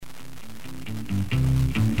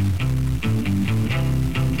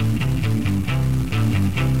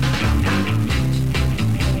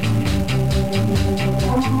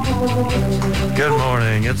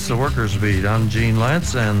morning. It's the Workers Beat. I'm Gene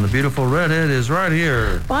Lantz, and the beautiful redhead is right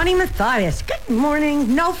here. Bonnie Matthias. Good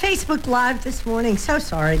morning. No Facebook Live this morning. So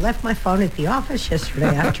sorry. Left my phone at the office yesterday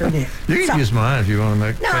afternoon. You can use mine if you want to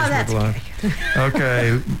make Facebook that's Live.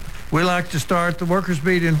 Okay. We like to start the Workers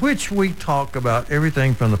Beat, in which we talk about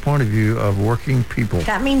everything from the point of view of working people.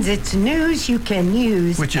 That means it's news you can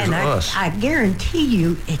use. Which is and us. I guarantee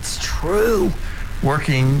you it's true.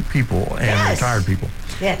 Working people and Yes. retired people.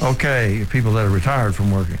 Yes. Okay, people that are retired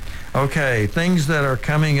from working. Okay, things that are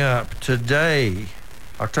coming up today,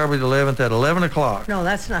 October the 11th at 11 o'clock. No,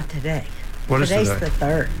 that's not today. What is Today's today? the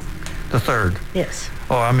 3rd. The 3rd. Yes.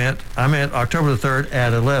 Oh, I meant October the 3rd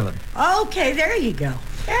at 11. Okay, there you go.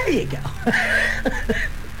 There you go.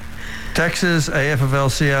 Texas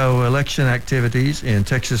AFL-CIO election activities in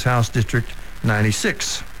Texas House District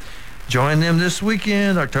 96. Join them this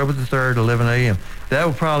weekend, October the 3rd, 11 a.m. That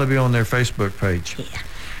will probably be on their Facebook page. Yeah.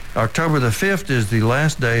 October the 5th is the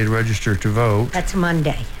last day to register to vote. That's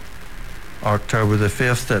Monday. October the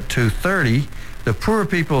 5th at 2:30, the Poor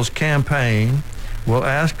People's Campaign will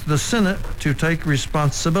ask the Senate to take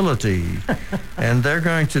responsibility. And they're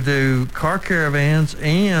going to do car caravans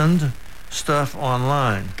and stuff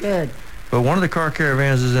online. Good. But one of the car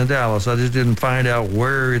caravans is in Dallas. I just didn't find out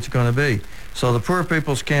where it's going to be. So the Poor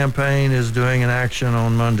People's Campaign is doing an action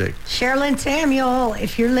on Monday. Sherilyn Samuel,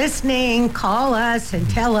 if you're listening, call us and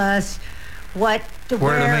tell us where to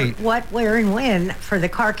meet, where, and when for the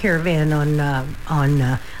car caravan on I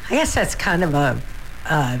guess that's kind of a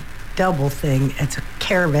double thing. It's a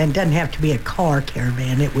caravan. Doesn't have to be a car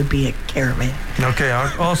caravan. It would be a caravan. Okay.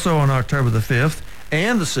 Also on October the 5th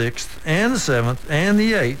and the 6th and the 7th and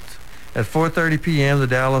the 8th at 4:30 p.m., the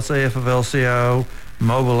Dallas AFL-CIO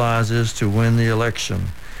mobilizes to win the election.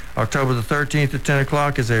 October the 13th at 10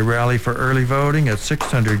 o'clock is a rally for early voting at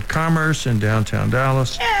 600 Commerce in downtown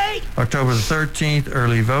Dallas. Yay! October the 13th,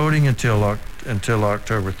 early voting until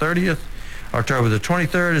October 30th. October the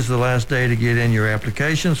 23rd is the last day to get in your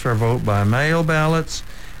applications for vote-by-mail ballots.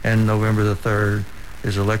 And November the 3rd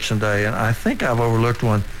is Election Day. And I think I've overlooked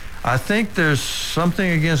one. I think there's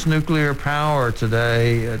something against nuclear power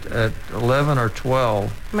today at 11 or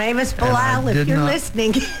 12. Mavis Bilal, if you're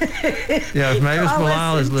listening. Yeah, if Mavis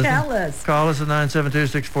Bilal is listening, tell us. Call us at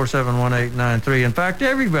 972-647-1893. In fact,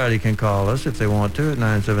 everybody can call us if they want to at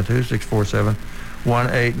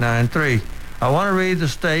 972-647-1893. I want to read the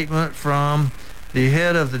statement from the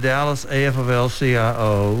head of the Dallas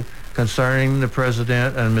AFL-CIO concerning the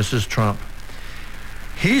President and Mrs. Trump.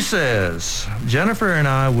 He says, Jennifer and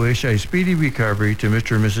I wish a speedy recovery to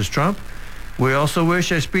Mr. and Mrs. Trump. We also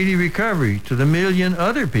wish a speedy recovery to the million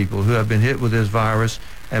other people who have been hit with this virus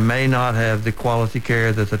and may not have the quality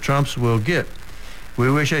care that the Trumps will get.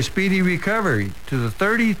 We wish a speedy recovery to the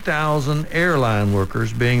 30,000 airline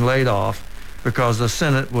workers being laid off because the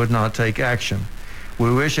Senate would not take action.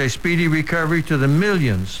 We wish a speedy recovery to the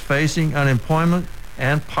millions facing unemployment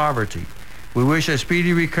and poverty. We wish a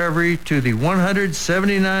speedy recovery to the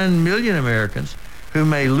 179 million Americans who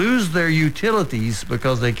may lose their utilities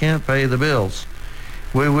because they can't pay the bills.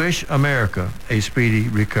 We wish America a speedy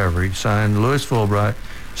recovery. Signed, Louis Fulbright,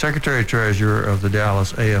 Secretary-Treasurer of the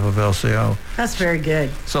Dallas AFL-CIO. That's very good.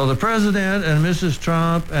 So the President and Mrs.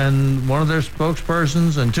 Trump and one of their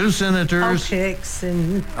spokespersons and two senators. Politics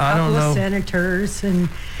and a couple of senators. And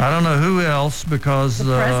I don't know who else because... The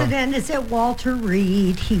President is at Walter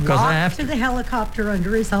Reed. He walked to the helicopter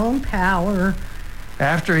under his own power.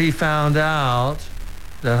 After he found out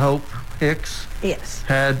that Hope Hicks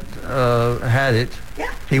had it,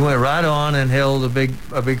 he went right on and held a big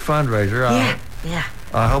fundraiser. Yeah.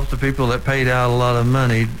 I hope the people that paid out a lot of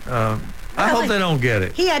money, I hope they don't get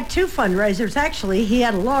it. He had two fundraisers, actually. He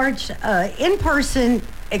had a large in-person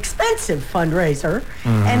expensive fundraiser,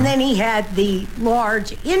 and then he had the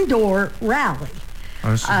large indoor rally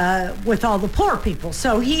with all the poor people.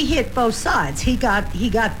 So he hit both sides. He got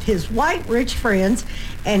his white rich friends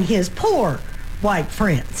and his poor white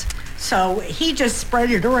friends. So he just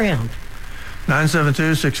spread it around.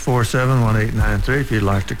 972-647-1893 if you'd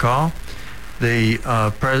like to call. The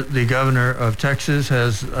governor of Texas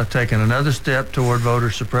has taken another step toward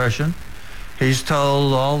voter suppression. He's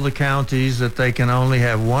told all the counties that they can only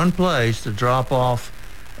have one place to drop off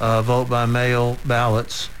vote-by-mail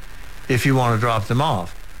ballots if you want to drop them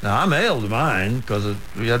off. Now, I mailed mine because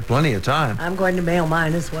we had plenty of time. I'm going to mail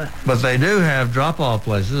mine as well. But they do have drop-off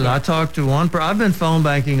places. I talked to one I've been phone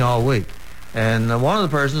banking all week. And one of the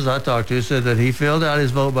persons I talked to said that he filled out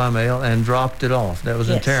his vote-by-mail and dropped it off. That was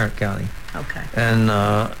in Tarrant County. Okay. And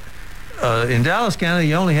in Dallas County,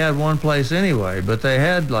 you only had one place anyway, but they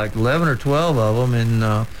had like 11 or 12 of them in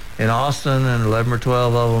Austin and 11 or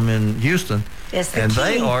 12 of them in Houston. And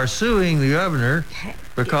they are suing the governor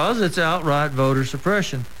because it's outright voter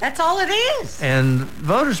suppression. That's all it is. And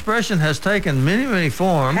voter suppression has taken many, many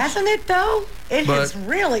forms. Hasn't it, though? It has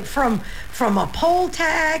really, from a poll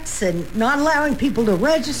tax and not allowing people to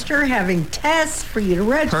register, having tests for you to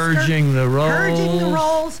register. Purging the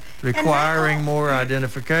rolls. Requiring more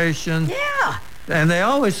identification. Yeah. And they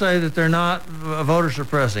always say that they're not voter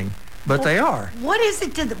suppressing, but they are. What is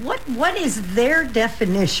it? What is their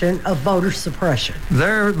definition of voter suppression?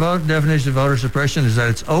 Their definition of voter suppression is that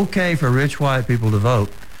it's okay for rich white people to vote.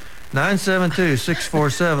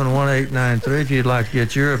 972-647-1893 if you'd like to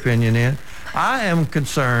get your opinion in. I am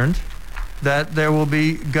concerned that there will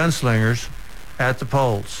be gunslingers at the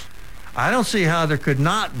polls. I don't see how there could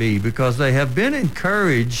not be, because they have been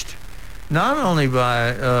encouraged not only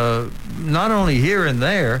here and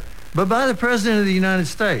there, but by the President of the United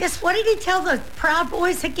States. Yes, what did he tell the Proud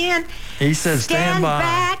Boys again? He said, stand by.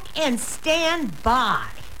 Back and stand by.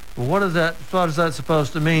 Well, what is that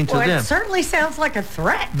supposed to mean to them? It certainly sounds like a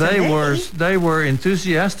threat to they me. They were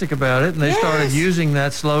enthusiastic about it, and they started using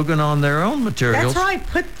that slogan on their own materials. That's right.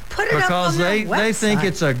 Put it up on their website. Because they think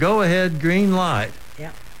it's a go-ahead green light.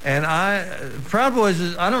 Yeah. And Proud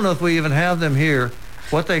Boys, I don't know if we even have them here.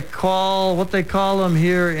 What they call them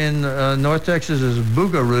here in North Texas is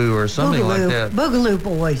Boogaloo or something like that. Boogaloo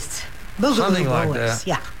Boys. Something like that.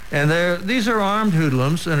 Yeah. And these are armed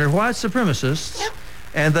hoodlums, and they're white supremacists. Yep.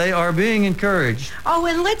 And they are being encouraged. Oh,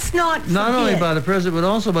 and let's not forget. Not only by the president, but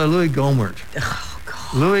also by Louis Gohmert. Oh,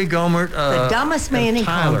 God. Louis Gohmert. The dumbest man in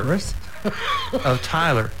Congress. Of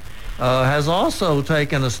Tyler. Has also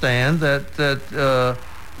taken a stand that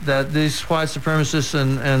these white supremacists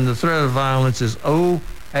and the threat of violence is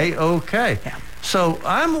A-OK. Yeah. So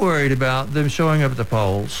I'm worried about them showing up at the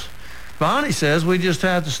polls. Bonnie says we just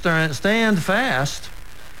have to stand fast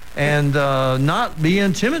and not be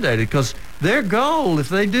intimidated, because their goal, if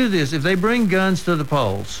they do this, if they bring guns to the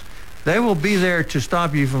polls, they will be there to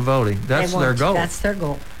stop you from voting. That's their goal. That's their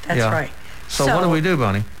goal. That's right. So what do we do,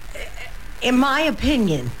 Bonnie? In my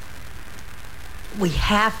opinion, we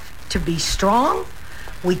have to be strong.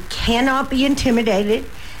 We cannot be intimidated.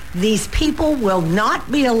 These people will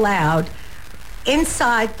not be allowed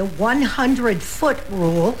inside the 100-foot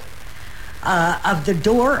rule of the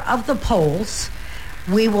door of the polls.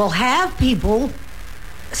 We will have people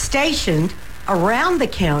stationed around the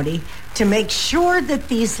county to make sure that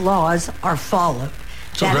these laws are followed.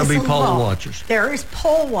 So there'll be poll watchers. There is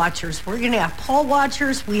poll watchers. We're going to have poll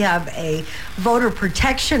watchers. We have a voter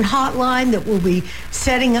protection hotline that we'll be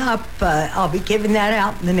setting up. I'll be giving that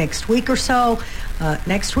out in the next week or so.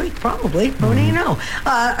 Next week, probably. What do you know?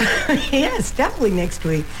 Yes, definitely next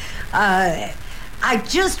week. I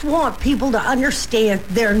just want people to understand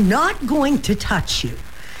they're not going to touch you,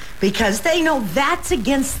 because they know that's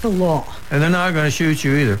against the law. And they're not going to shoot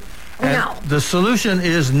you either. And no. The solution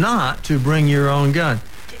is not to bring your own gun.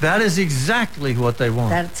 That is exactly what they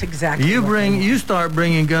want. That's exactly what they want. You start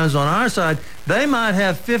bringing guns on our side, they might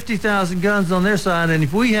have 50,000 guns on their side, and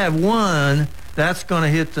if we have one, that's going to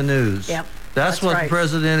hit the news. Yep. That's what right. The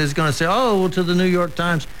president is going to say. Oh, well, to the New York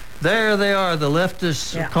Times, there they are, the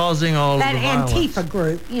leftists causing all of the violence. That Antifa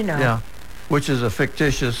group, you know. Yeah, which is a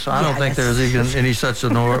fictitious, I don't think there's even any such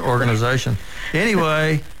an organization.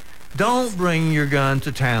 Anyway, don't bring your gun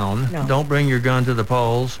to town. No. Don't bring your gun to the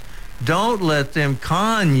polls. Don't let them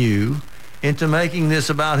con you into making this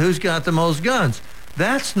about who's got the most guns.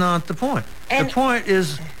 That's not the point. The point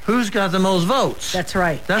is who's got the most votes. That's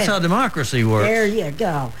right. That's how democracy works. There you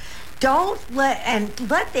go.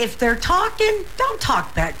 If they're talking, don't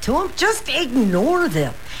talk back to them. Just ignore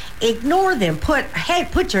them. Ignore them.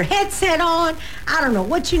 Put your headset on. I don't know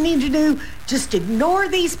what you need to do. Just ignore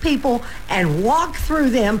these people and walk through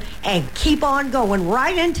them and keep on going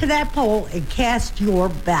right into that poll and cast your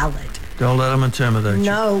ballot. Don't let them intimidate you.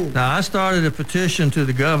 No. Now, I started a petition to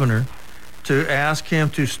the governor to ask him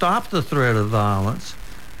to stop the threat of violence.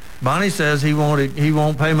 Bonnie says he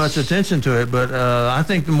won't pay much attention to it, but I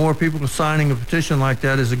think the more people signing a petition like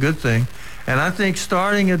that is a good thing. And I think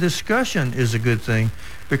starting a discussion is a good thing,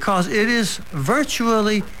 because it is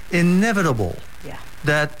virtually inevitable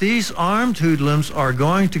that these armed hoodlums are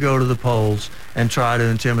going to go to the polls and try to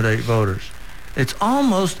intimidate voters. It's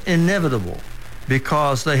almost inevitable,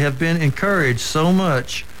 because they have been encouraged so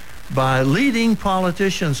much by leading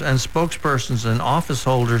politicians and spokespersons and office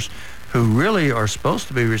holders who really are supposed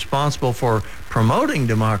to be responsible for promoting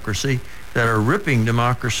democracy, that are ripping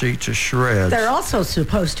democracy to shreds. They're also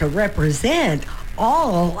supposed to represent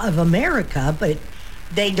all of America, but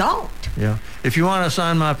they don't. Yeah. If you want to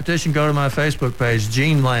sign my petition, go to my Facebook page,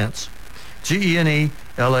 Gene Lantz, Genelantz.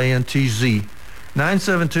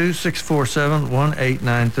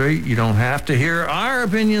 972-647-1893. You don't have to hear our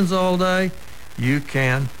opinions all day. You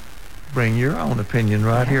can bring your own opinion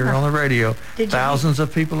right here on the radio. Thousands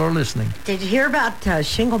of people are listening. Did you hear about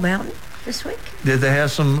Shingle Mountain this week? Did they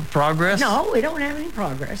have some progress? No, we don't have any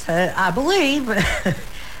progress. I believe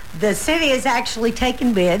the city is actually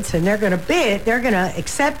taking bids, and they're going to bid. They're going to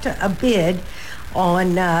accept a bid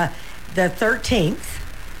on the 13th.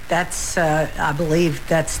 That's, I believe,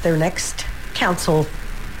 that's their next council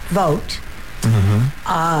vote.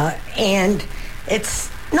 And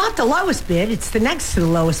it's not the lowest bid. It's the next to the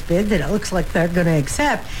lowest bid that it looks like they're going to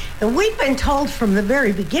accept. And we've been told from the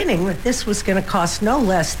very beginning that this was going to cost no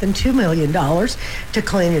less than $2 million to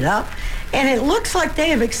clean it up. And it looks like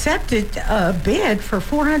they have accepted a bid for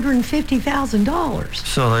 $450,000.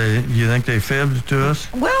 So you think they fibbed to us?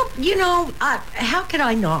 Well, how could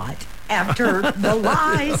I not? After the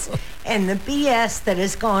lies and the BS that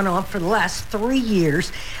has gone on for the last 3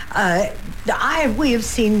 years, we have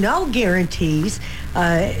seen no guarantees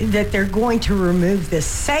that they're going to remove this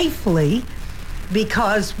safely,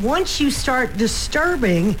 because once you start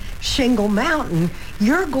disturbing Shingle Mountain,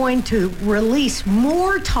 you're going to release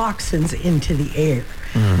more toxins into the air.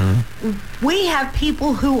 We have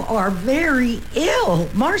people who are very ill.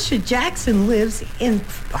 Marcia Jackson lives in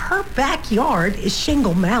her backyard is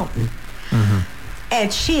Shingle Mountain.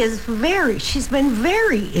 And she's been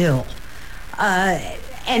very ill.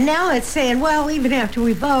 And now it's saying, well, even after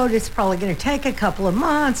we vote, it's probably going to take a couple of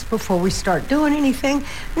months before we start doing anything.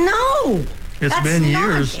 No. It's been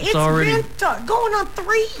years. It's already been going on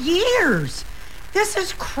 3 years. This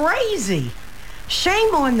is crazy.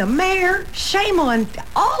 Shame on the mayor. Shame on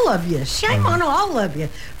all of you. Shame on all of you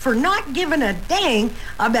for not giving a dang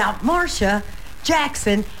about Marcia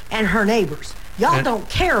Jackson and her neighbors. Y'all don't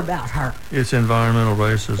care about her. It's environmental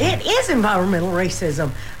racism. It is environmental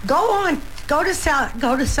racism. Go to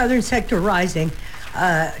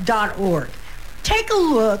southernsectorrising.org. Take a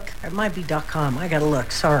look. It might be .com. I got to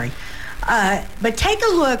look. Sorry. But take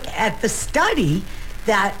a look at the study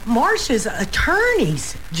that Marcia's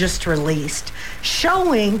attorneys just released,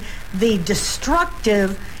 showing the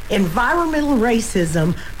destructive environmental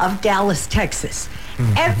racism of Dallas, Texas.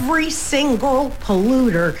 Every single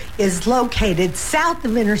polluter is located south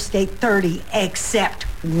of Interstate 30 except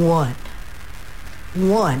one.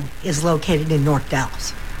 One is located in North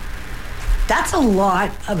Dallas. That's a lot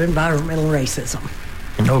of environmental racism.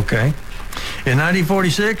 Okay. In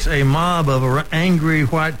 1946, a mob of angry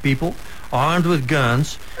white people armed with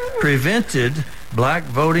guns prevented black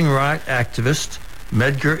voting rights activist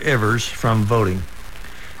Medgar Evers from voting.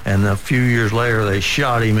 And a few years later, they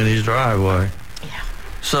shot him in his driveway. Yeah.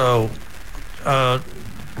 So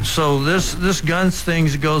this guns thing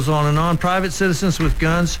goes on and on. Private citizens with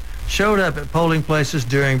guns showed up at polling places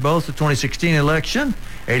during both the 2016 election,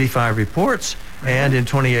 85 reports, and in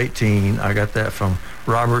 2018, I got that from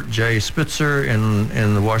Robert J. Spitzer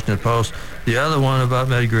in the Washington Post. The other one about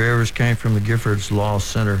Medgar Evers came from the Giffords Law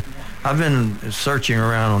Center. I've been searching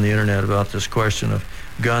around on the internet about this question of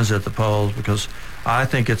guns at the polls because I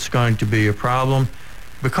think it's going to be a problem,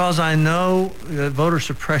 because I know that voter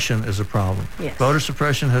suppression is a problem. Yes. Voter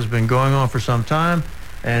suppression has been going on for some time,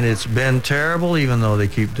 and it's been terrible, even though they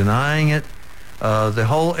keep denying it.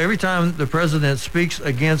 Every time the president speaks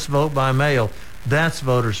against vote by mail, that's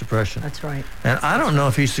voter suppression. That's right. And I don't know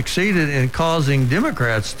if he succeeded in causing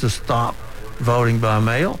Democrats to stop voting by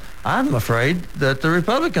mail. I'm afraid that the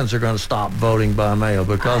Republicans are going to stop voting by mail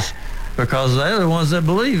because they're the ones that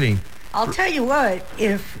believe him. I'll tell you what,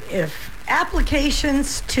 if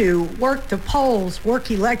applications to work the polls,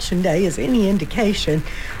 work election day is any indication,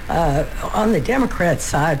 on the Democrat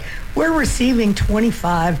side, we're receiving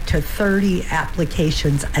 25 to 30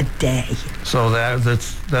 applications a day. So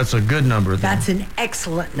that's a good number then. That's an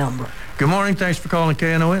excellent number. Good morning. Thanks for calling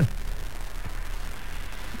KNON.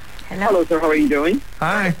 Hello, sir. How are you doing?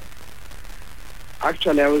 Hi.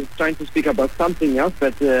 Actually, I was trying to speak about something else,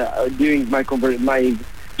 but during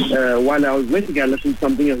while I was waiting, I listened to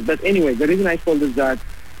something else. But anyway, the reason I called is that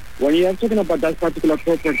when you are talking about that particular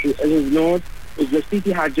property, it is not, if the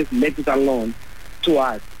city had just let it alone to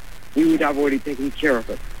us, we would have already taken care of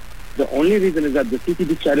it. The only reason is that the city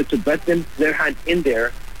decided to put their hand in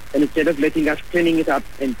there, and instead of letting us cleaning it up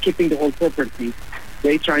and keeping the whole property,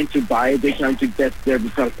 they're trying to buy it, they're trying to get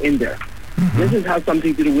themselves in there. This has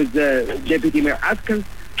something to do with the Deputy Mayor Atkins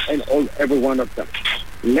and every one of them.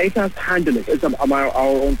 Let us handle it. It's our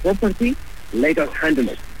own property. Let us handle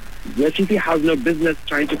it. The city has no business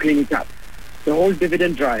trying to clean it up. The whole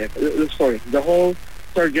Dividend Drive, the whole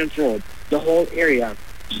Surgeon's Road, the whole area,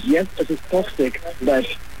 yes, it is toxic, but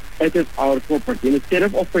It is our property. And instead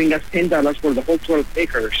of offering us $10 for the whole 12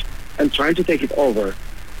 acres and trying to take it over,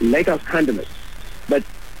 let us handle it. But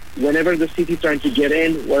whenever the city is trying to get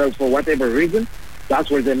in, or for whatever reason,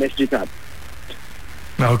 that's where they messed it up.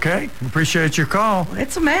 Okay. Appreciate your call.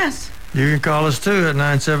 It's a mess. You can call us too at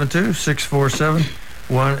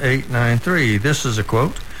 972-647-1893. This is a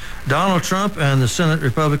quote. Donald Trump and the Senate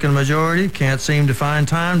Republican majority can't seem to find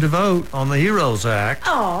time to vote on the HEROES Act.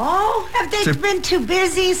 Oh, have they been too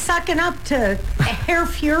busy sucking up to hair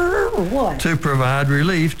Fuhrer or what? To provide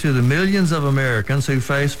relief to the millions of Americans who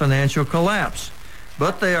face financial collapse.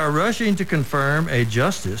 But they are rushing to confirm a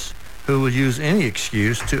justice who would use any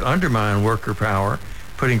excuse to undermine worker power,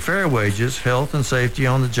 putting fair wages, health and safety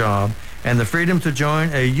on the job, and the freedom to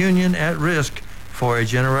join a union at risk for a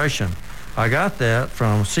generation. I got that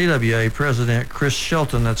from CWA President Chris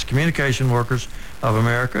Shelton. That's Communication Workers of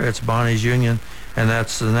America. It's Bonnie's union, and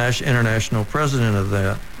that's the international president of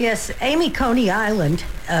that. Yes, Amy Coney Island.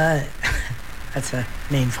 That's a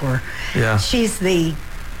name for her. Yeah. She's the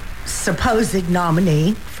supposed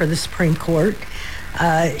nominee for the Supreme Court.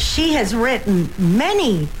 She has written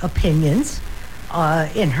many opinions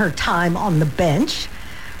in her time on the bench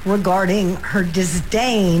regarding her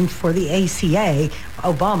disdain for the ACA,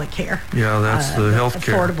 Obamacare. Yeah, that's the health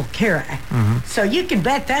care. Affordable Care Act. Mm-hmm. So you can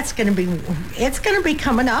bet it's going to be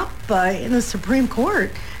coming up in the Supreme Court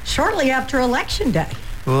shortly after Election Day.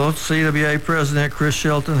 Well, CWA President Chris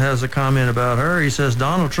Shelton has a comment about her. He says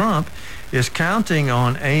Donald Trump is counting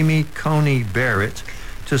on Amy Coney Barrett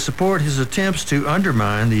to support his attempts to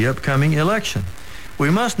undermine the upcoming election. We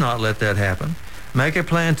must not let that happen. Make a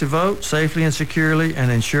plan to vote safely and securely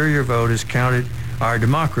and ensure your vote is counted. Our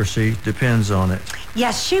democracy depends on it.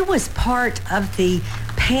 Yes, she was part of the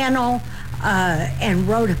panel and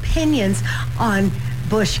wrote opinions on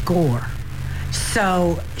Bush Gore.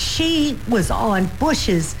 So she was on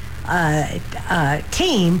Bush's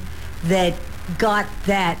team that got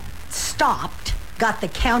that stopped, got the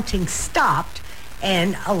counting stopped,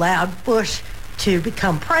 and allowed Bush to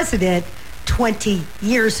become president 20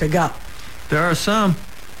 years ago. There are some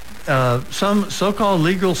so-called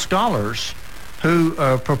legal scholars who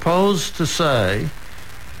propose to say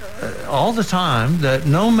all the time that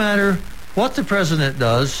no matter what the president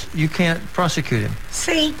does, you can't prosecute him.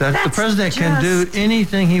 See, that the president can do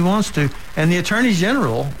anything he wants to, and the Attorney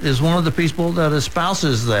General is one of the people that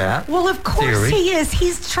espouses that. Well, of course theory. He is.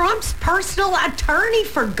 He's Trump's personal attorney,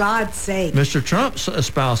 for God's sake. Mr. Trump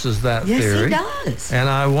espouses that theory. Yes, he does. And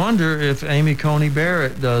I wonder if Amy Coney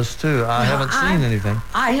Barrett does too. I haven't seen anything.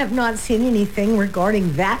 I have not seen anything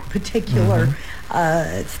regarding that particular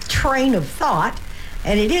train of thought,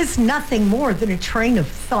 and it is nothing more than a train of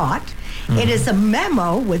thought. It is a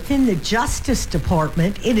memo within the Justice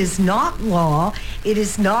Department. It is not law. It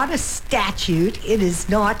is not a statute. It is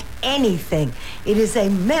not anything. It is a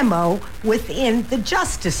memo within the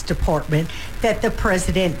Justice Department that the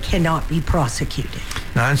president cannot be prosecuted.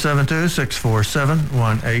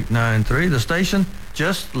 972-647-1893. The station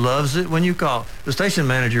just loves it when you call. The station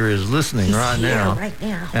manager is listening He's right here now. right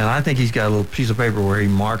now. And I think he's got a little piece of paper where he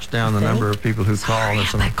marks down the number of people who call. Sorry, And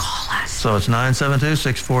but call us. So it's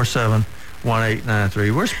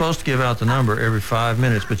 972-647-1893. We're supposed to give out the number every 5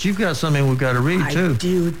 minutes, but you've got something we've got to read, too. I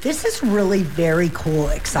do. This is really very cool,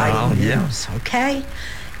 exciting news, okay?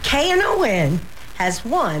 KNON has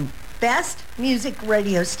won Best Music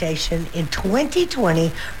Radio Station in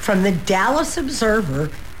 2020 from the Dallas Observer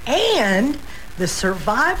and the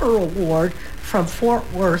Survivor Award from Fort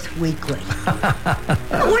Worth Weekly.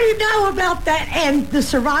 What do you know about that? And the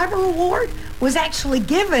Survivor Award was actually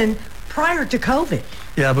given prior to COVID.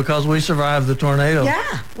 Yeah, because we survived the tornado.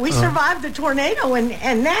 Yeah, we survived the tornado,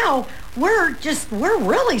 and now we're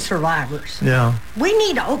really survivors. Yeah. We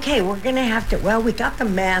need, we're going to have to, we got the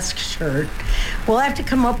mask shirt. We'll have to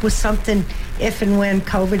come up with something if and when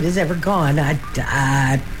COVID is ever gone.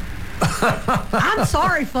 I'm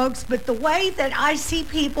sorry, folks, but the way that I see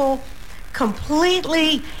people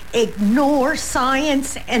completely ignore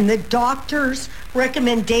science and the doctor's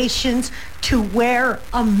recommendations to wear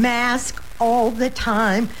a mask all the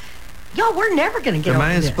time, we're never going to get over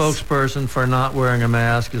this. The main spokesperson for not wearing a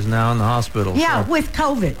mask is now in the hospital. Yeah, so with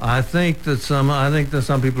COVID. I think that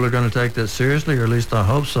some people are going to take that seriously, or at least I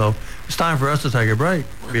hope so. It's time for us to take a break.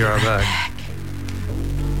 We'll be right back.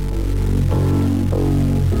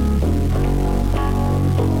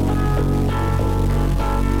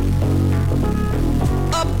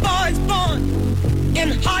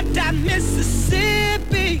 In hot damn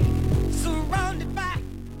Mississippi, surrounded by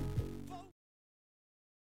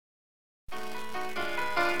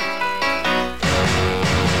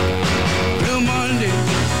Blue Monday,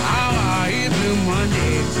 Blue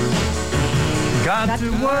Monday. got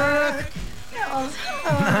to work.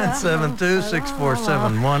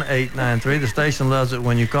 972-647-1893. The station loves it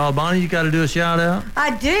when you call. Bonnie, you got to do a shout out?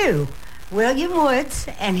 I do. William Woods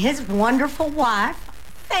and his wonderful wife,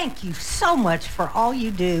 thank you so much for all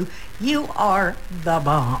you do. You are the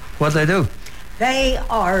bomb. What they do? They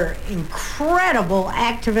are incredible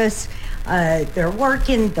activists. They're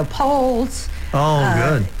working the polls. Oh,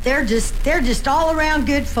 good. They're just all around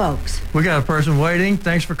good folks. We got a person waiting.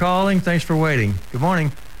 Thanks for calling. Thanks for waiting. Good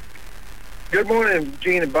morning. Good morning,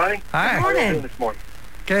 Gene and Bonnie. Hi. Good How are you morning. doing this morning?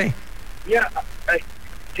 Okay. Yeah,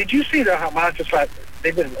 did you see the just like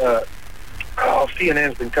they've been?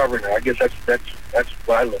 CNN's been covering it. I guess that's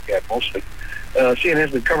what I look at mostly.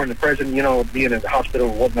 CNN's been covering the president, being in the hospital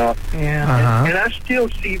and whatnot. Yeah. Uh-huh. And I still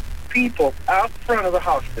see people out front of the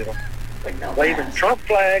hospital waving Trump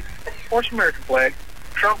flag, Horse American flag,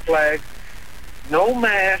 Trump flag, no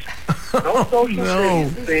mask, no social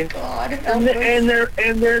distancing,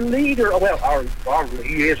 and their leader,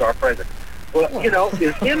 he is our president. Well,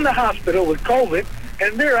 is in the hospital with COVID,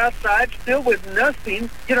 and they're outside still with nothing.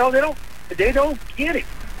 They don't get it.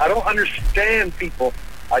 I don't understand people.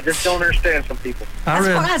 I just don't understand some people. That's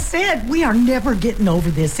what I said. We are never getting over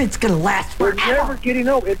this. It's going to last We're forever. never getting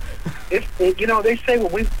over it. They say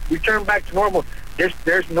when we return back to normal,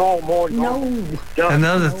 there's no more normal. No. Done.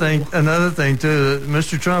 Another thing too,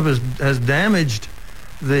 Mr. Trump has damaged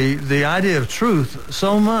the idea of truth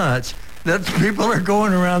so much that people are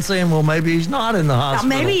going around saying, well, maybe he's not in the hospital.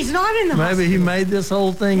 Maybe he's not in the hospital. Maybe he made this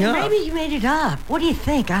whole thing up. Maybe you made it up. What do you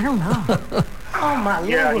think? I don't know. Oh, my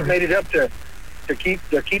Yeah, he Lord. made it up to keep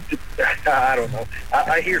the. I don't know.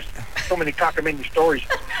 I hear so many cockamamie stories.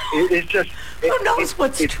 It's just. Who knows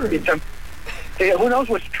what's true? Who knows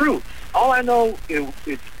what's true? All I know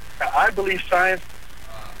is I believe science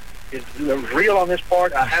is real on this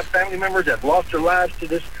part. I have family members that lost their lives to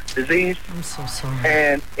this disease. I'm so sorry.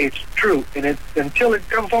 And it's true. And until it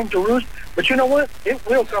comes home to roost, but you know what? It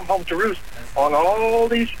will come home to roost on all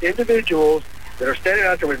these individuals that are standing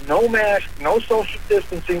out there with no mask, no social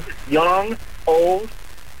distancing, young, old.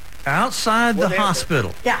 Outside the Whatever.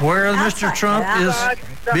 hospital, Yeah, where outside. Mr. Trump Outside is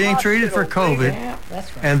the being treated for hospital, COVID, Yeah,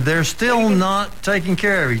 that's right. and they're still not taking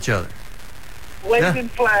care of each other. Waving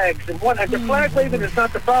flags and whatnot. The flag waving is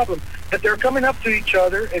not the problem. That they're coming up to each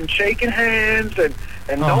other and shaking hands and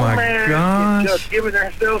no my mask and gosh. just giving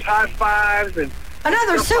themselves high fives and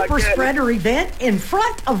Another stuff like super that. spreader event in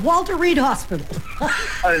front of Walter Reed Hospital.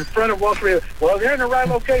 In front of Walter Reed. Well, they're in the right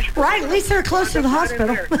location. Right, at least they're close to the Right in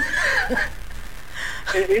hospital. there.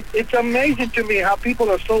 It's amazing to me how people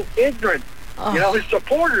are so ignorant. His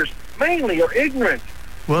supporters mainly are ignorant.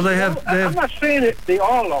 Well, they I'm have not saying that they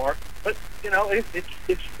all are, but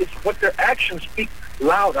it's what their actions speak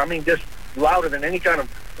loud. I mean, just louder than any kind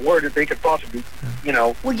of word that they could possibly,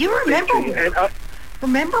 Well, you remember And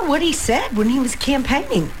remember what he said when he was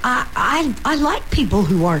campaigning. I like people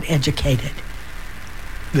who aren't educated.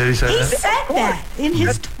 Did he say He that? said that in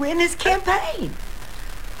his campaign.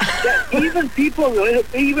 even people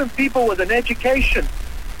with an education,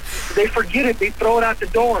 they forget it. They throw it out the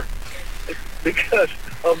door because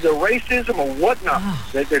of the racism or whatnot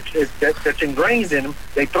that's ingrained in them.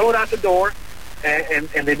 They throw it out the door, and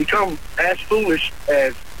they become as foolish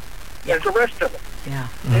as the rest of them. Yeah.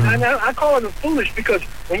 And I call them foolish because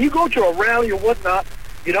when you go to a rally or whatnot,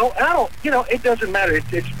 it doesn't matter.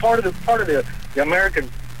 It's part of the American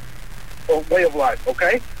way of life,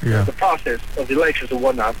 okay? Yeah. The process of the elections and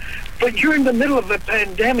whatnot. But you're in the middle of a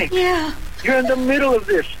pandemic. Yeah. You're in the middle of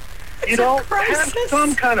this. It's a Have crisis.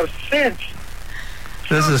 some kind of sense.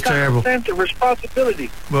 This is Some kind terrible. of sense of responsibility.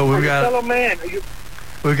 Well, for we've your got fellow man.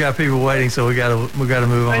 we've got people waiting, so we got to move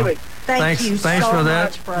on. Anyway, Thanks Thanks so for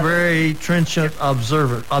that much, brother. very trenchant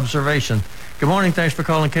observation. Good morning. Thanks for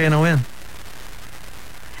calling KNON.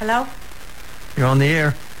 Hello? You're on the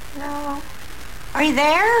air. Hello? Are you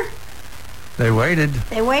there? They waited,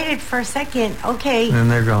 They waited for a second. Okay.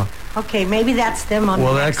 and they're gone. Okay, maybe that's them on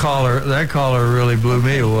Well, the that next caller really blew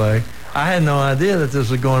me away. I had no idea that this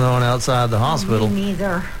was going on outside the hospital. Me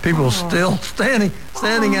neither. People Oh. still standing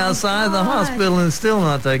outside the God. hospital and still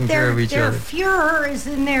not taking care of each Their other. Fuhrer is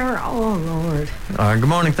in there. Oh, Lord. All right. Good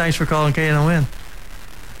morning. Thanks for calling KNON.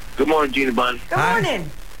 Good morning, Gina Bonnie. Good Hi.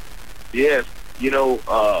 morning. Yes,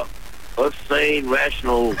 us sane,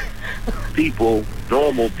 rational people,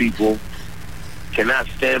 normal people, cannot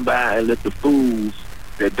stand by and let the fools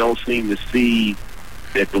that don't seem to see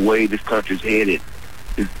that the way this country's headed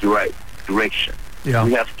is the right direction. Yeah.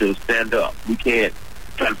 We have to stand up. We can't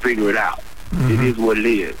try to figure it out. It is what it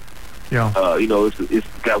is. Yeah. It's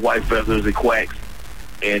got white feathers, it quacks,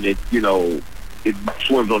 and it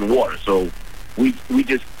swims on the water. So we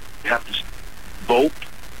just have to vote.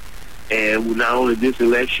 And not only this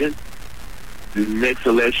election, the next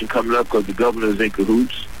election coming up, because the governor is in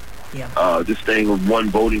cahoots. Yeah. This thing of one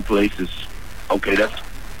voting place is, okay, that's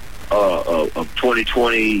a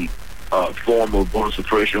 2020 form of voter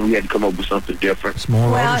suppression. We had to come up with something different. It's more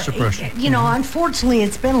voter suppression. You know, unfortunately,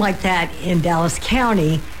 it's been like that in Dallas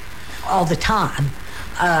County all the time.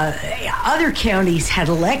 Other counties had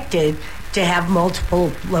elected to have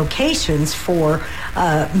multiple locations for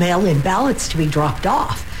mail-in ballots to be dropped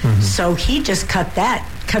off. So he just cut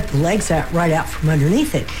the legs out right out from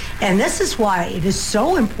underneath it. And this is why it is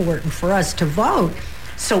so important for us to vote,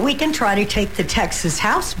 so we can try to take the Texas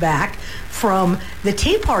House back from the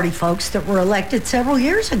Tea Party folks that were elected several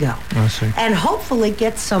years ago. I see. And hopefully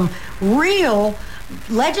get some real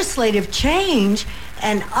legislative change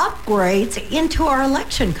and upgrades into our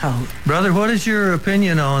election code. Brother, what is your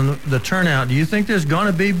opinion on the turnout? Do you think there's going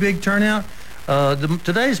to be big turnout?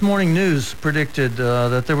 Today's morning news predicted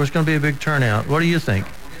that there was going to be a big turnout. What do you think?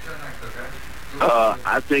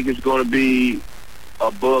 I think it's going to be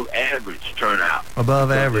above average turnout.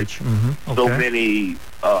 Above average. Okay. So many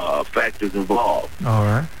factors involved. All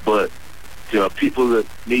right. But people that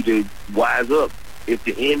need to wise up. If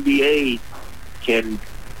the NBA can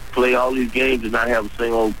play all these games and not have a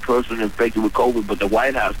single person infected with COVID, but the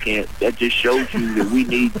White House can't, that just shows you that we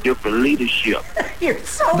need different leadership. You're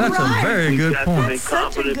so That's right. a very good point. We've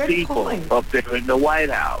got some incompetent people up there in the White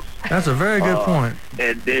House. That's a very good point.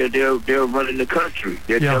 And they're running the country.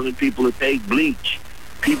 They're telling people to take bleach.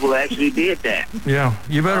 People actually did that. Yeah.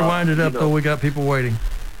 You better wind it up, though. We got people waiting.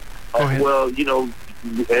 Go ahead. Well,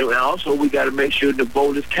 and also we got to make sure the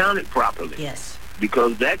vote is counted properly. Yes.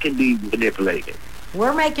 Because that can be manipulated.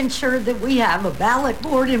 We're making sure that we have a ballot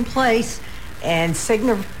board in place and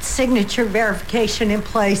signature verification in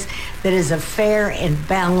place that is a fair and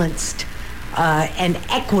balanced and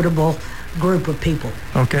equitable group of people.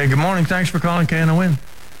 Okay, good morning. Thanks for calling KNON.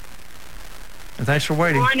 And thanks for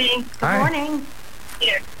waiting. Good morning. Good morning.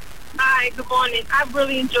 Yes. Hi, good morning. I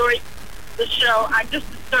really enjoyed the show. I just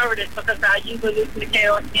discovered it because I usually listen to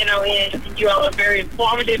KNON, and you all are very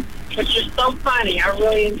informative, but you're so funny. I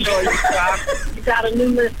really enjoy you. So you got a new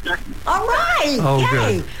listener. All right. Oh,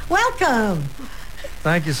 Yay. good. Welcome.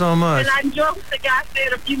 Thank you so much. And I enjoyed what the guy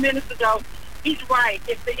said a few minutes ago. He's right.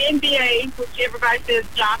 If the NBA, which everybody says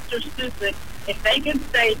jobs are stupid, if they can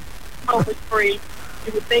stay COVID-free,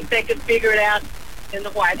 you would think they could figure it out in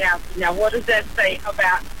the White House. Now, what does that say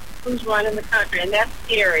about who's running the country? And that's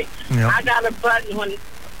scary. Yep. I got a button when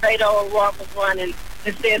Beto O'Rourke was running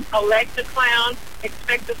that says, elect a clown,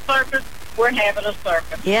 expect a circus. We're having a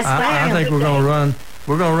circus. Yes, I ma'am. think we're going to run.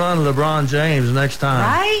 We're going to run LeBron James next time.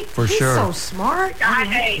 Right? For He's sure. so smart.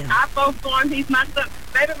 I vote for him. He's my son.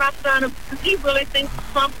 Maybe my son, because he really thinks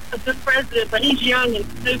Trump is the president, but he's young and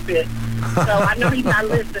stupid. So I know he's not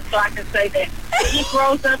listening, so I can say that. When he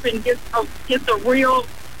grows up and gets a real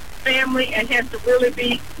family and has to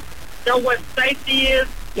really know what safety is,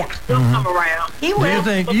 Yeah. he'll come around. He will.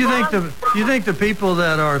 Do you think the people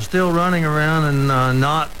that are still running around and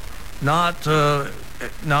not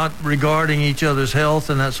regarding each other's health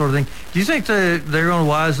and that sort of thing, do you think they're going to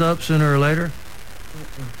wise up sooner or later?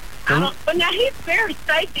 I don't, but now he's very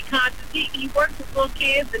safety conscious. He works with little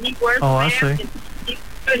kids and he wears masks. I see.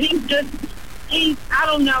 But I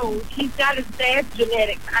don't know. He's got his dad's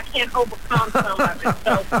genetics. I can't overcome some of it.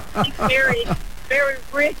 So he's very, very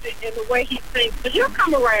rigid in the way he thinks. But he'll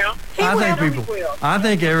come around. I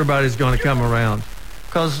think everybody's going to come around.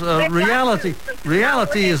 Because reality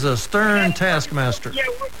is a stern taskmaster. Yeah,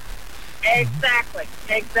 exactly.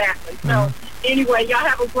 So anyway, y'all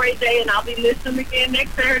have a great day, and I'll be listening again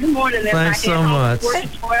next Saturday morning. Thanks so much. Working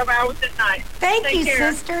 12 hours at night. Thank you,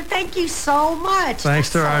 sister. Thank you so much. Thanks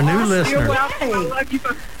to our new listener. You're welcome. I love you.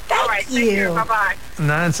 All right, Thank take care. you. Bye-bye.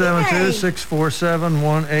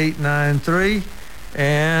 972-647-1893.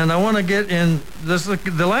 And I want to get in this.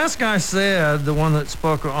 The last guy said, the one that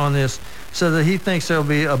spoke on this, said that he thinks there'll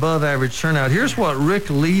be above average turnout. Here's what Rick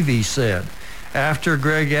Levy said after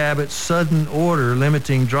Greg Abbott's sudden order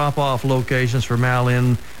limiting drop-off locations for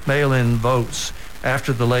mail-in votes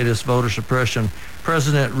after the latest voter suppression.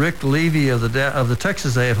 President Rick Levy of the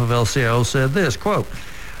Texas AFL-CIO said this, quote,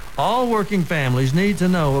 "All working families need to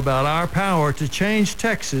know about our power to change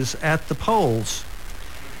Texas at the polls.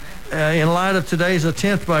 In light of today's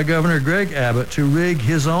attempt by Governor Greg Abbott to rig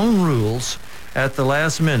his own rules at the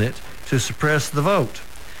last minute to suppress the vote.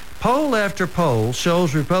 Poll after poll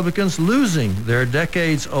shows Republicans losing their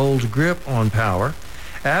decades-old grip on power.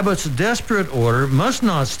 Abbott's desperate order must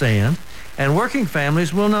not stand, and working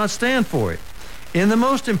families will not stand for it. In the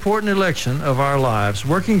most important election of our lives,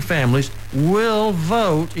 working families will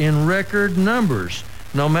vote in record numbers,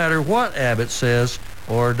 no matter what Abbott says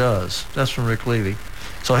or does. That's from Rick Levy.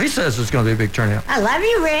 So he says it's going to be a big turnout. I love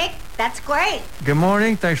you, Rick. That's great. Good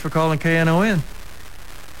morning. Thanks for calling KNON.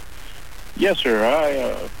 Yes, sir.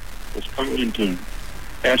 I was calling to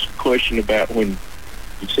ask a question about when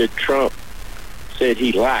you said Trump said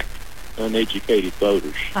he liked uneducated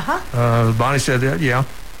voters. Bonnie said that, yeah.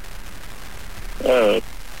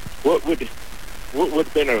 What would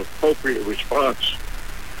have been an appropriate response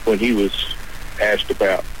when he was asked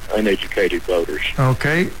about uneducated voters?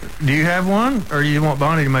 Okay. Do you have one, or do you want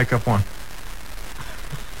Bonnie to make up one?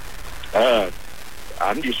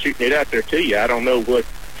 I'm just shooting it out there to you. I don't know what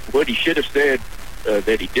he should have said,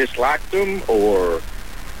 that he disliked them, or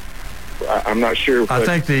I'm not sure. I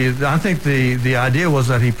think the idea was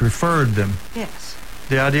that he preferred them. Yes.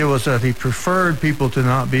 The idea was that he preferred people to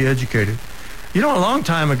not be educated. You know, a long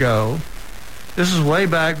time ago, this is way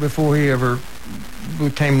back before he ever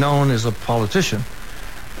became known as a politician,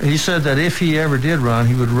 he said that if he ever did run,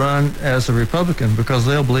 he would run as a Republican because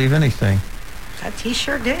they'll believe anything. He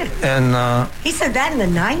sure did. And he said that in the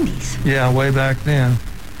 90s. Yeah, way back then.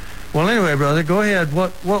 Well, anyway, brother, go ahead.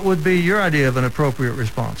 What would be your idea of an appropriate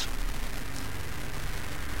response?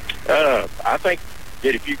 I think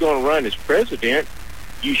that if you're going to run as president,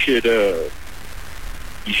 you should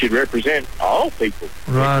represent all people,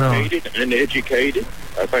 right, educated, uneducated.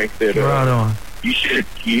 I think that right on.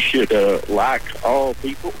 You should like all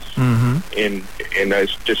peoples, and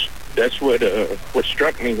that's what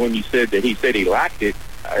struck me when you said that he said he liked it,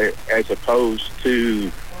 as opposed to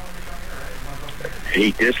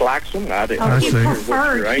he dislikes them. He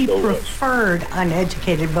preferred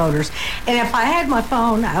uneducated voters. And if I had my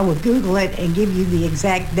phone, I would Google it and give you the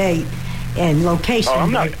exact date and location.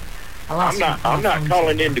 I'm not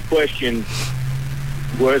calling into question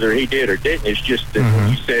whether he did or didn't. It's just that when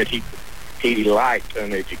you said he liked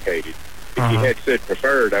uneducated. If you had said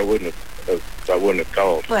preferred, I wouldn't have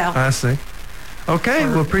called. Well, I see. Okay,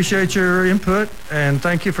 well, appreciate your input, and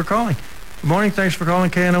thank you for calling. Good morning. Thanks for calling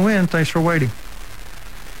KNON. Thanks for waiting.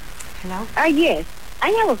 Hello? Yes. I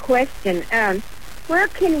have a question. Where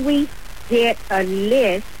can we get a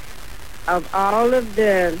list of all of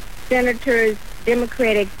the senators,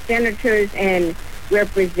 Democratic senators and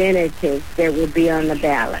representatives that will be on the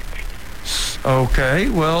ballot? Okay,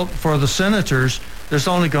 well, for the senators, there's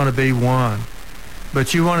only going to be one.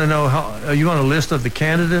 But you want to know you want a list of the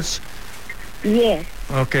candidates? Yes.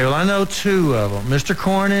 Okay, well, I know two of them. Mr.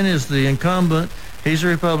 Cornyn is the incumbent. He's a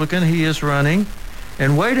Republican. He is running.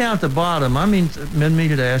 And way down at the bottom, I mean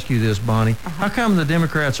to ask you this, Bonnie. How come the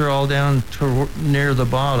Democrats are all down near the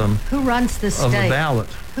bottom Who runs the state? of the ballot?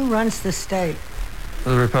 Who runs the state?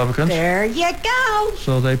 The Republicans. There you go.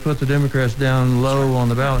 So they put the Democrats down low on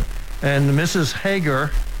the ballot. And Mrs. Hager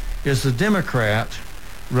is the Democrat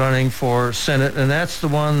running for Senate, and that's the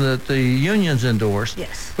one that the unions endorsed.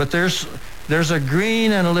 Yes. But there's a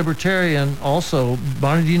Green and a Libertarian also.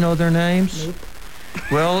 Bonnie, do you know their names? Nope.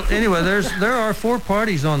 Well, anyway, there are four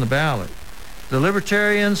parties on the ballot. The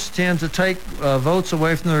Libertarians tend to take votes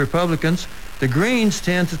away from the Republicans. The Greens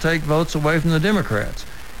tend to take votes away from the Democrats.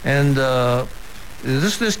 And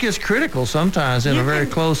this gets critical sometimes in a very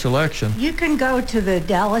close election. You can go to the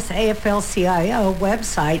Dallas AFL-CIO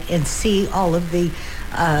website and see all of the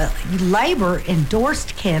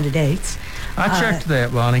labor-endorsed candidates. I checked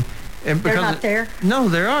that, Bonnie. And they're not there? No,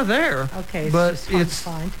 they are there. Okay, but just hard to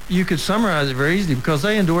find. You could summarize it very easily because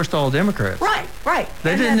they endorsed all Democrats. Right.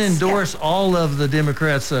 They didn't endorse all of the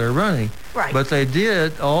Democrats that are running. Right. But they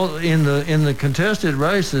did all in the contested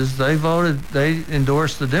races. They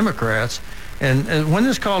endorsed the Democrats. And when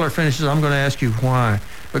this caller finishes, I'm going to ask you why.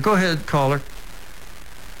 But go ahead, caller.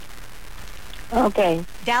 Okay.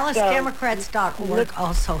 DallasDemocrats.org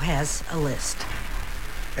also has a list.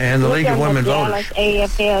 And the League of Women Voters.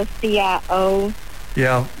 Dallas AFL-CIO.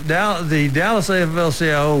 Yeah, the Dallas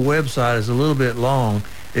AFL-CIO website is a little bit long.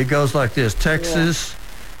 It goes like this: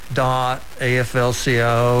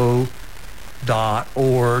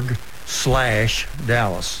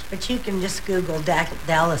 texas.aflcio.org/Dallas. But you can just Google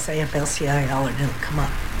Dallas AFL-CIO and it'll come up.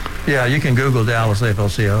 Yeah, you can Google Dallas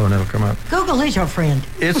AFL-CIO and it'll come up. Google is your friend.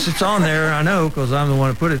 It's on there, I know, because I'm the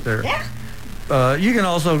one who put it there. Yeah. You can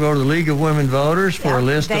also go to the League of Women Voters for a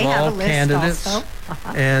list of all candidates.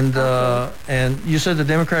 And you said the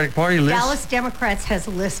Democratic Party list? Dallas Democrats has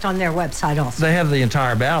a list on their website also. They have the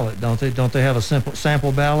entire ballot, don't they? Don't they have a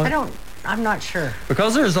sample ballot? I'm not sure.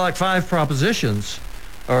 Because there's like 5 propositions.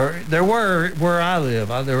 Or there were where I live.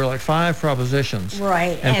 There were like 5 propositions.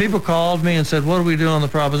 Right. And people called me and said, what do we do on the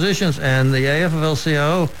propositions? And the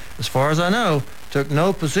AFL-CIO as far as I know, took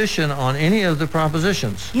no position on any of the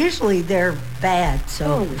propositions. Usually they're bad,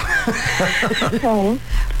 so. Okay.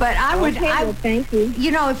 But I would, well, thank you.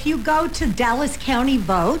 You know, if you go to Dallas County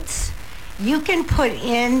Votes, you can put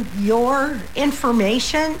in your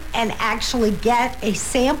information and actually get a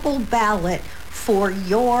sample ballot for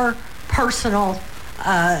your personal.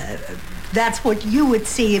 That's what you would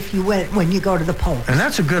see if you went when you go to the polls. And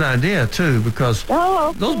that's a good idea too, because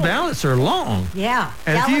those ballots are long. Yeah.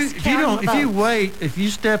 And Dallas if you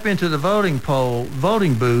step into the voting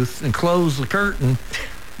booth and close the curtain,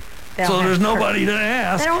 so there's nobody to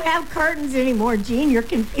ask. They don't have curtains anymore, Gene. You're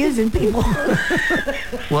confusing people.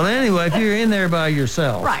 Well, anyway, if you're in there by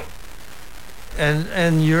yourself, right,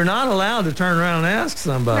 and you're not allowed to turn around and ask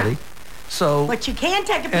somebody, so but you can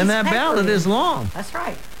take a piece and that of paper ballot is long. That's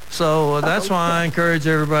right. So that's why I encourage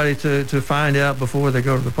everybody to find out before they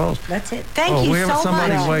go to the polls. That's it. Thank you we have so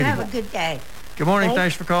somebody much. waiting. Have a good day. Good morning.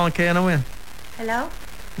 Thanks for calling KNON. Hello?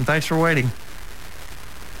 And thanks for waiting.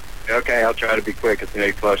 Okay, I'll try to be quick. It's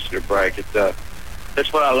getting close to the break.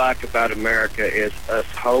 That's what I like about America is us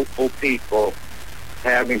hopeful people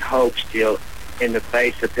having hope still in the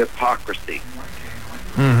face of hypocrisy.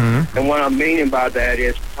 Mm-hmm. And what I'm meaning by that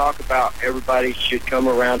is talk about everybody should come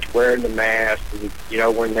around to wearing the mask and,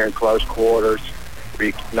 when they're in close quarters, where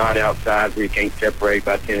you're not outside, where you can't separate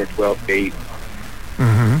by 10 or 12 feet.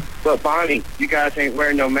 Mm-hmm. But, Bonnie, you guys ain't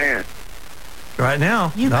wearing no mask. Right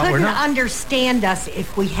now. You we're couldn't not. understand us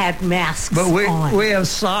if we had masks But on. we have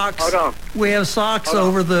socks. Hold on. We have socks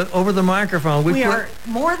over the microphone. We are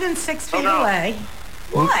more than 6 feet away.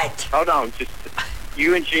 What? Hold on. Just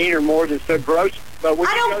you and Gene are more than so gross. But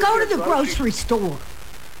I don't go to the grocery store.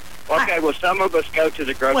 Okay, well, some of us go to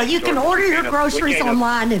the grocery store. Well, you can order your groceries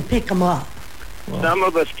online and pick them up. Some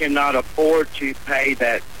of us cannot afford to pay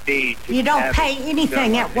that fee. You don't pay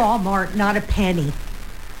anything at Walmart, not a penny.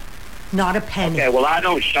 Not a penny. Okay, well, I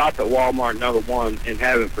don't shop at Walmart, number one, and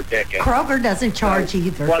haven't for decades. Kroger doesn't charge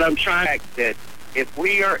either. What I'm trying to say is that if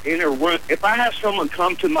we are in a room, if I have someone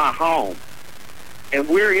come to my home and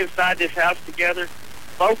we're inside this house together,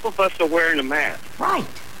 both of us are wearing a mask. Right.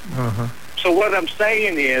 Uh-huh. So what I'm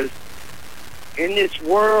saying is, in this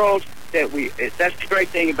world that's the great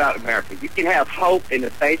thing about America. You can have hope in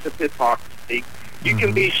the face of hypocrisy. You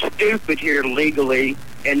can be stupid here legally,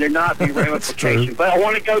 and there not be ramifications. But I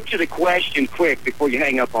want to go to the question quick before you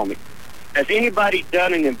hang up on me. Has anybody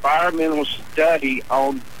done an environmental study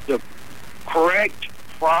on the correct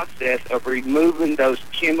process of removing those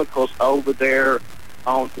chemicals over there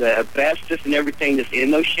on the asbestos and everything that's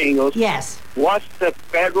in those shingles? Yes. What's the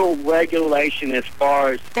federal regulation as far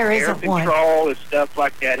as air control and stuff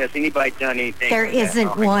like that? Has anybody done anything? There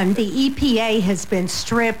isn't one. The EPA has been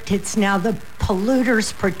stripped. It's now the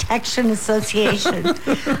Polluters Protection Association.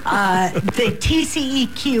 The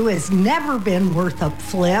TCEQ has never been worth a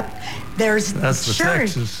flip. That's the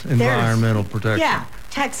Texas Environmental Protection. Yeah,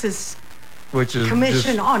 Texas which is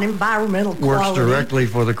Commission on Environmental Quality. Works directly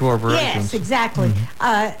for the corporations. Yes, exactly.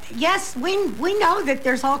 Mm-hmm. Yes, we know that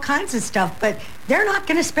there's all kinds of stuff, but they're not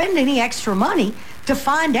going to spend any extra money to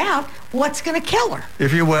find out what's going to kill her.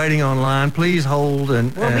 If you're waiting online, please hold,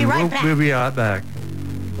 and we'll be right back. We'll be right back.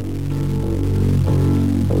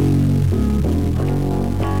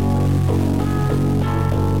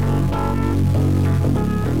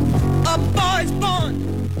 A boy's born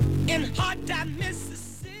in hot time,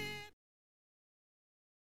 Mississippi.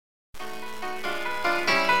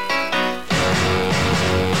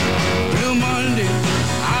 Blue Monday,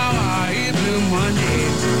 how are you, Blue Monday?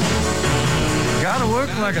 Gotta work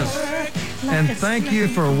like a... And thank you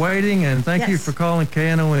for waiting, and thank you for calling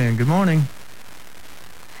KNON. Good morning.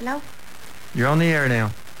 Hello? You're on the air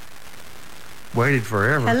now. Waited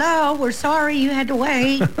forever. Hello, we're sorry you had to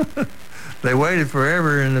wait. They waited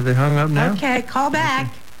forever, and they hung up now? Okay, call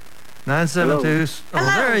back. 972. Hello.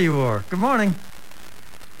 Oh, there you are. Good morning.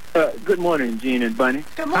 Good morning, Gene and Bunny.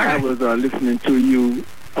 Good morning. I was listening to you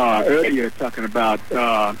earlier talking about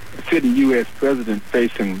sitting U.S. president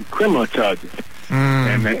facing criminal charges.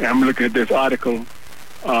 And I'm looking at this article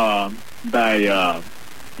by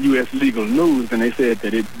U.S. Legal News, and they said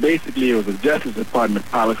that it basically was a Justice Department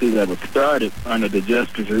policy that was started under the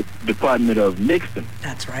Justice Department of Nixon.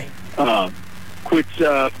 That's right. Which,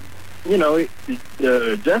 the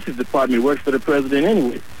Justice Department works for the president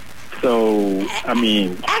anyway. So, I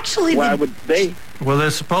mean, actually, why would they? Well, they're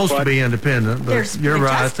supposed to be independent, but you're the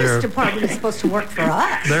right. Justice Department is supposed to work for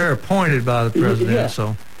us. They're appointed by the president, Yeah.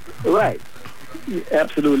 so. Right.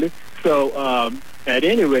 Absolutely. So, at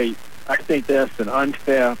any rate, I think that's an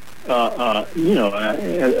unfair, a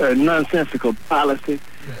nonsensical policy,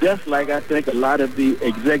 just like I think a lot of the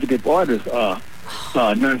executive orders are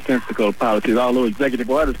nonsensical policies, although executive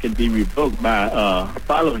orders can be revoked by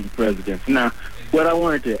following presidents. Now, what I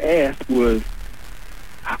wanted to ask was,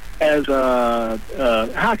 how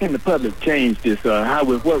can the public change this?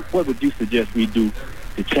 What would you suggest we do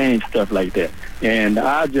to change stuff like that? And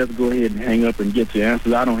I'll just go ahead and hang up and get your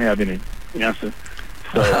answers. I don't have any answer.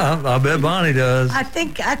 So I bet Bonnie does. I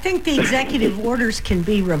think the executive orders can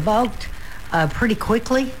be revoked pretty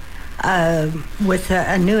quickly with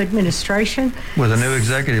a new administration. With a new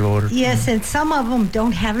executive order. Yes, and some of them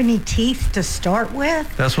don't have any teeth to start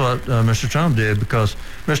with. That's what Mr. Trump did, because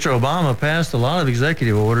Mr. Obama passed a lot of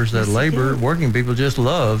executive orders that labor, working people just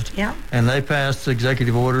loved. Yeah. And they passed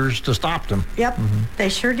executive orders to stop them. Yep, they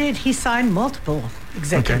sure did. He signed multiple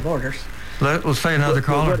executive orders. Let's take another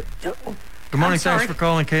caller. Good morning. Thanks for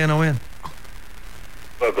calling KNON.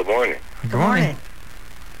 Well, good morning. Good morning.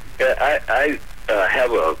 Yeah, I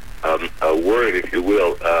have a word, if you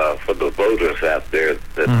will, for the voters out there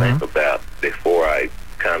that think about before I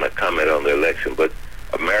kind of comment on the election. But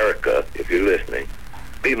America, if you're listening,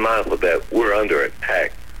 be mindful that we're under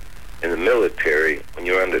attack. In the military, when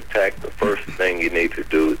you're under attack, the first thing you need to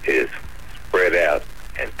do is spread out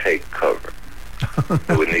and take cover.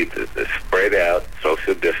 So we need to spread out,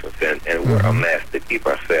 social distance, and wear a mask to keep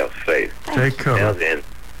ourselves safe. Take cover. Now then,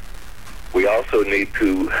 we also need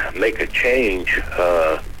to make a change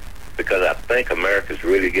because I think America's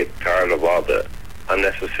really getting tired of all the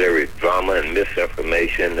unnecessary drama and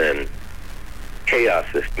misinformation and chaos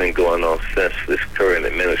that's been going on since this current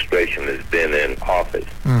administration has been in office.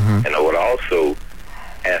 And I would also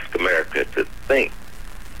ask America to think,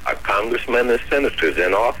 our congressmen and senators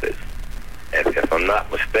in office, and if I'm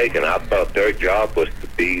not mistaken, I thought their job was to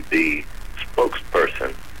be the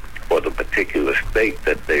spokesperson for the particular state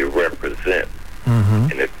that they represent.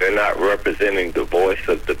 And if they're not representing the voice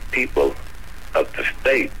of the people of the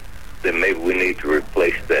state, then maybe we need to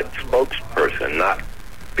replace that spokesperson, not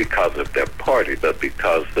because of their party, but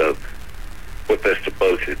because of what they're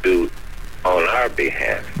supposed to do on our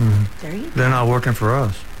behalf. They're not working for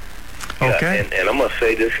us. Okay. Yeah, and I'm going to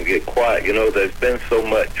say this and get quiet. You know, there's been so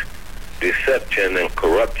much deception and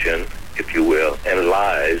corruption, if you will, and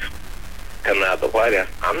lies coming out of the White House.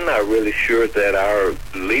 I'm not really sure that our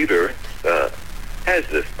leader has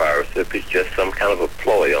this virus, if it's just some kind of a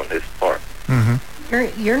ploy on his part.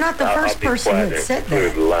 You're not the first person that said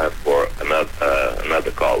that. The line for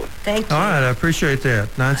another caller. Thank you. All right, I appreciate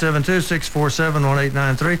that.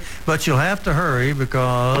 972-647-1893. But you'll have to hurry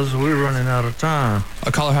because we're running out of time.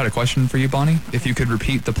 A caller had a question for you, Bonnie. If you could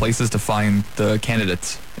repeat the places to find the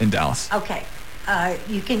candidates in Dallas. Okay.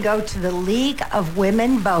 You can go to the League of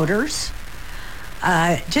Women Voters.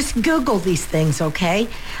 Just Google these things, okay?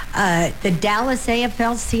 The Dallas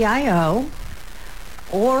AFL-CIO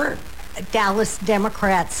or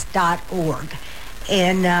DallasDemocrats.org.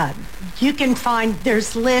 And you can find,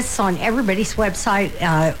 there's lists on everybody's website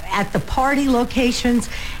at the party locations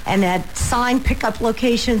and at sign pickup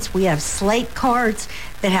locations. We have slate cards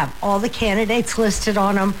that have all the candidates listed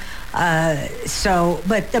on them.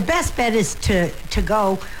 But the best bet is to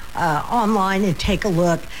go online and take a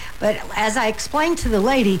look. But as I explained to the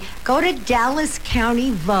lady, go to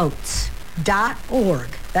DallasCountyVotes.org.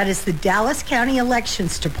 That is the Dallas County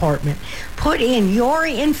Elections Department. Put in your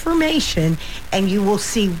information and you will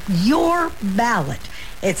see your ballot.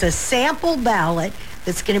 It's a sample ballot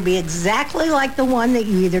that's going to be exactly like the one that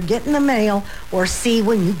you either get in the mail or see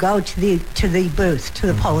when you go to the booth, to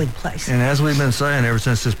the polling place. And as we've been saying ever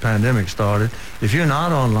since this pandemic started, if you're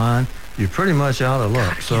not online, you're pretty much out of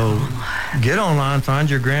luck. So get online, find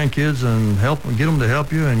your grandkids and get them to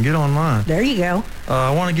help you and get online. There you go.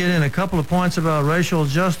 I want to get in a couple of points about racial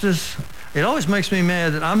justice. It always makes me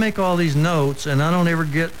mad that I make all these notes and I don't ever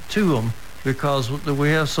get to them because we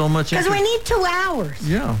have so much. Because we need 2 hours.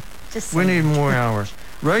 Yeah. We need more hours.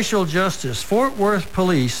 Racial justice. Fort Worth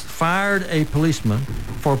police fired a policeman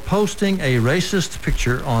for posting a racist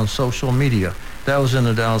picture on social media. That was in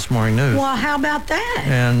the Dallas Morning News. Well, how about that?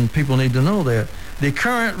 And people need to know that. The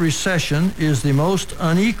current recession is the most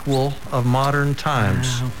unequal of modern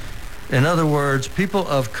times. Wow. In other words, people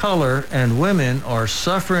of color and women are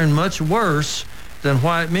suffering much worse than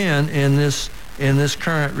white men in this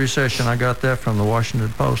current recession. I got that from the Washington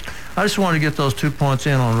Post. I just want to get those 2 points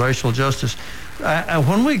in on racial justice.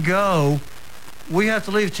 When we go, we have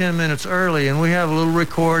to leave 10 minutes early, and we have a little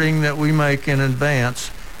recording that we make in advance.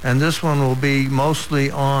 And this one will be mostly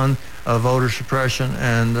on voter suppression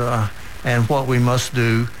and what we must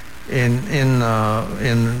do in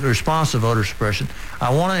response to voter suppression. I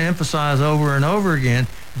want to emphasize over and over again: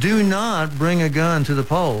 do not bring a gun to the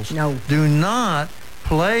polls. No. Do not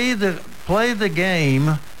play the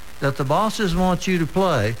game that the bosses want you to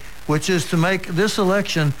play, which is to make this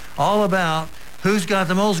election all about who's got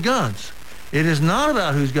the most guns. It is not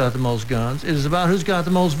about who's got the most guns. It is about who's got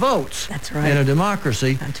the most votes. That's right. In a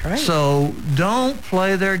democracy. That's right. So don't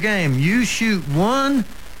play their game. You shoot one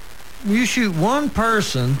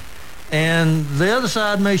person, and the other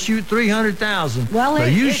side may shoot 300,000. Well,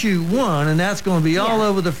 but you shoot one, and that's going to be all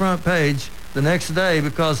over the front page the next day,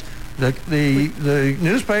 because the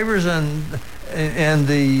newspapers and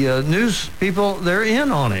the news people, they're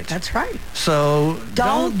in on it. That's right. So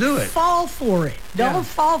don't do it. Fall for it. Don't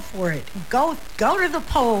fall for it. Go to the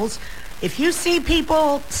polls. If you see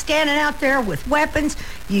people standing out there with weapons,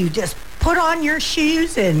 you just put on your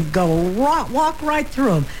shoes and go walk right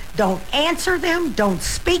through them. Don't answer them. Don't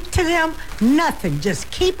speak to them. Nothing.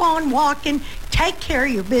 Just keep on walking. Take care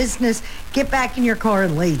of your business. Get back in your car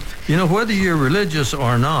and leave. You know, whether you're religious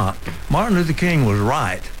or not, Martin Luther King was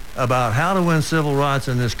right about how to win civil rights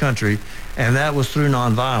in this country, and that was through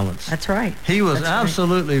nonviolence. That's right. He was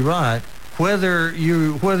absolutely right. Whether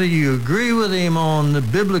you agree with him on the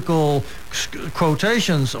biblical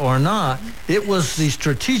quotations or not, it was the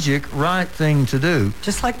strategic right thing to do.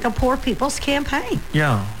 Just like the Poor People's Campaign.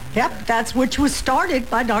 Yeah. Yep, that's which was started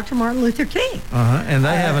by Dr. Martin Luther King. And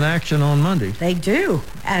they have an action on Monday. They do.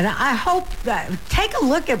 And I hope that, take a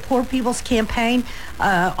look at Poor People's Campaign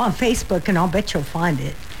on Facebook, and I'll bet you'll find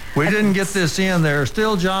it. We didn't get this in. There are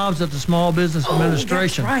still jobs at the Small Business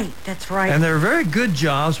Administration. That's right. That's right. And they're very good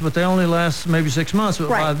jobs, but they only last maybe 6 months. But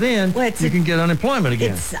by then, you can get unemployment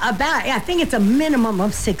again. It's I think it's a minimum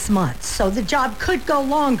of 6 months. So the job could go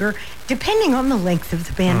longer, depending on the length of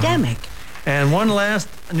the pandemic. And one last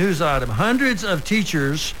news item. Hundreds of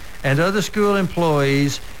teachers and other school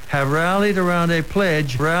employees have rallied around a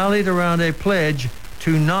pledge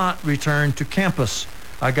to not return to campus.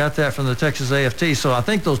 I got that from the Texas AFT. So I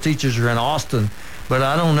think those teachers are in Austin, but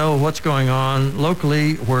I don't know what's going on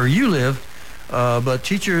locally where you live. But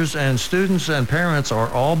teachers and students and parents are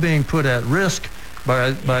all being put at risk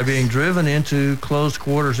by being driven into closed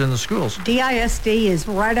quarters in the schools. DISD is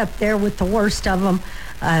right up there with the worst of them.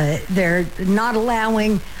 They're not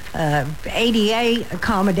allowing ADA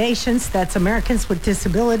accommodations. That's Americans with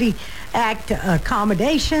Disability Act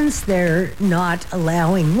accommodations. They're not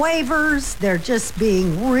allowing waivers. They're just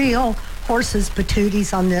being real horses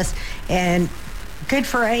patooties on this. And good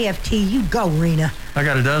for AFT. You go, Rena. I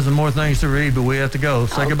got a dozen more things to read, but we have to go.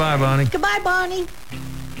 Say goodbye, Bonnie. Goodbye, Bonnie.